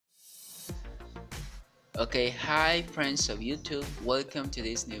Okay, hi friends of YouTube, welcome to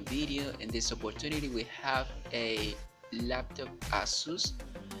this new video. In this opportunity we have a laptop asus.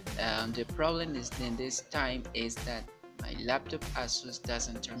 The problem is in this time is that my laptop asus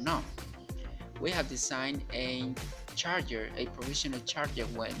doesn't turn on. We have designed a charger, a provisional charger,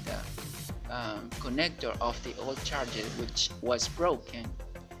 when the connector of the old charger which was broken,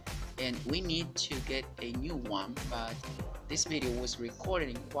 and we need to get a new one, but this video was recorded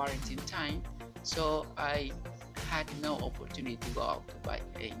in quarantine time, so I had no opportunity to go out to buy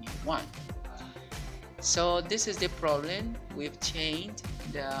a new one. So this is the problem. We've changed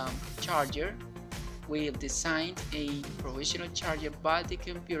the charger, we've designed a provisional charger, but the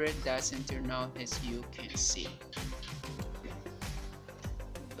computer doesn't turn on, as you can see.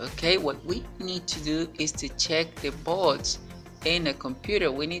 Okay, what we need to do is to check the boards in a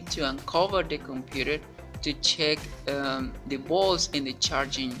computer. We need to uncover the computer to check the balls in the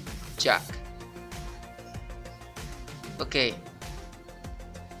charging jack. Okay,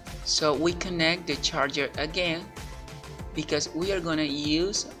 so we connect the charger again because we are gonna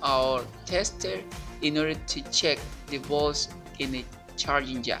use our tester in order to check the balls in the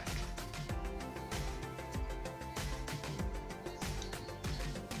charging jack.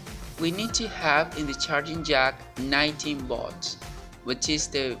 We need to have in the charging jack 19 volts, which is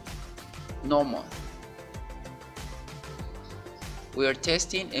the normal. We are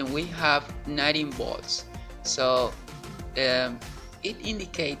testing and we have 19 volts. So it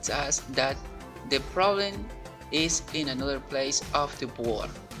indicates us that the problem is in another place of the board.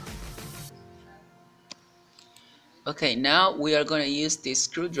 Okay, now we are going to use this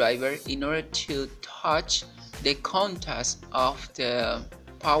screwdriver in order to touch the contacts of the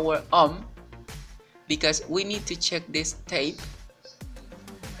power on, because we need to check this tape.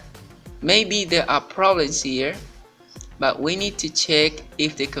 Maybe there are problems here, but we need to check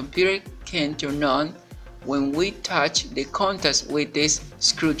if the computer can turn on when we touch the contacts with this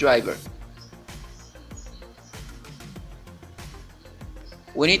screwdriver.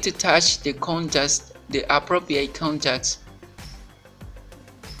 We need to touch the contacts, the appropriate contacts.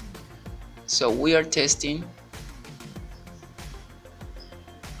 So we are testing,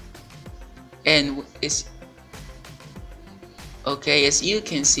 and it's okay. As you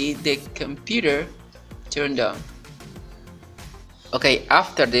can see, the computer turned on. Okay,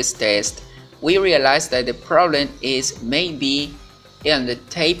 after this test we realized that the problem is maybe in the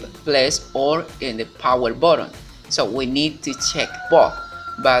tape place or in the power button, so we need to check both.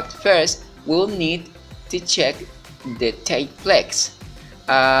 But first we'll need to check the tape flex.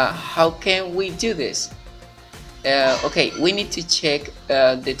 How can we do this? Okay, we need to check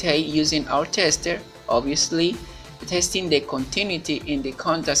the tape using our tester, obviously testing the continuity in the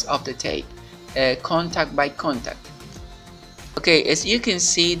contacts of the tape, contact by contact. Okay, as you can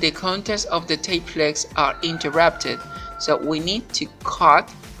see, the contacts of the tape flex are interrupted, so we need to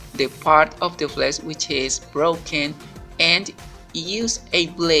cut the part of the flex which is broken and use a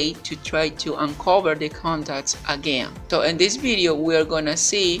blade to try to uncover the contacts again. So in this video we are gonna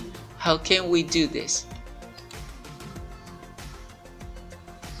see how can we do this.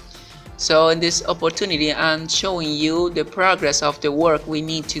 So in this opportunity I'm showing you the progress of the work we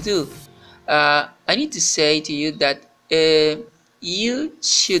need to do. I need to say to you that you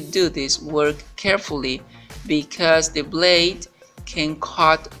should do this work carefully, because the blade can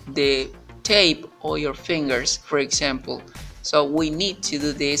cut the tape or your fingers, for example. So we need to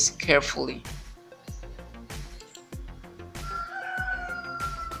do this carefully.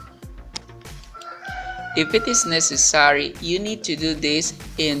 If it is necessary, you need to do this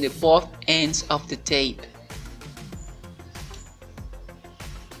in the both ends of the tape.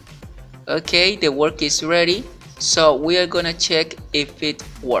 Okay, the work is ready, so we are gonna check if it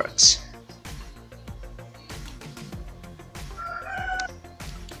works.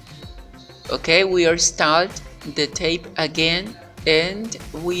 Okay, we are start the tape again and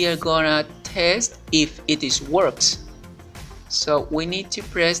we are gonna test if it is works. So we need to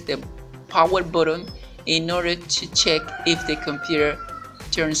press the power button in order to check if the computer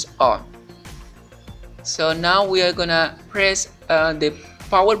turns on. So now we are gonna press the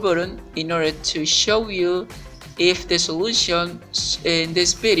power button in order to show you if the solution in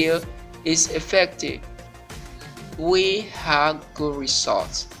this video is effective. We have good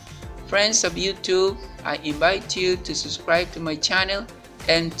results. Friends of YouTube, I invite you to subscribe to my channel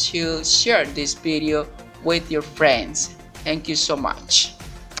and to share this video with your friends. Thank you so much.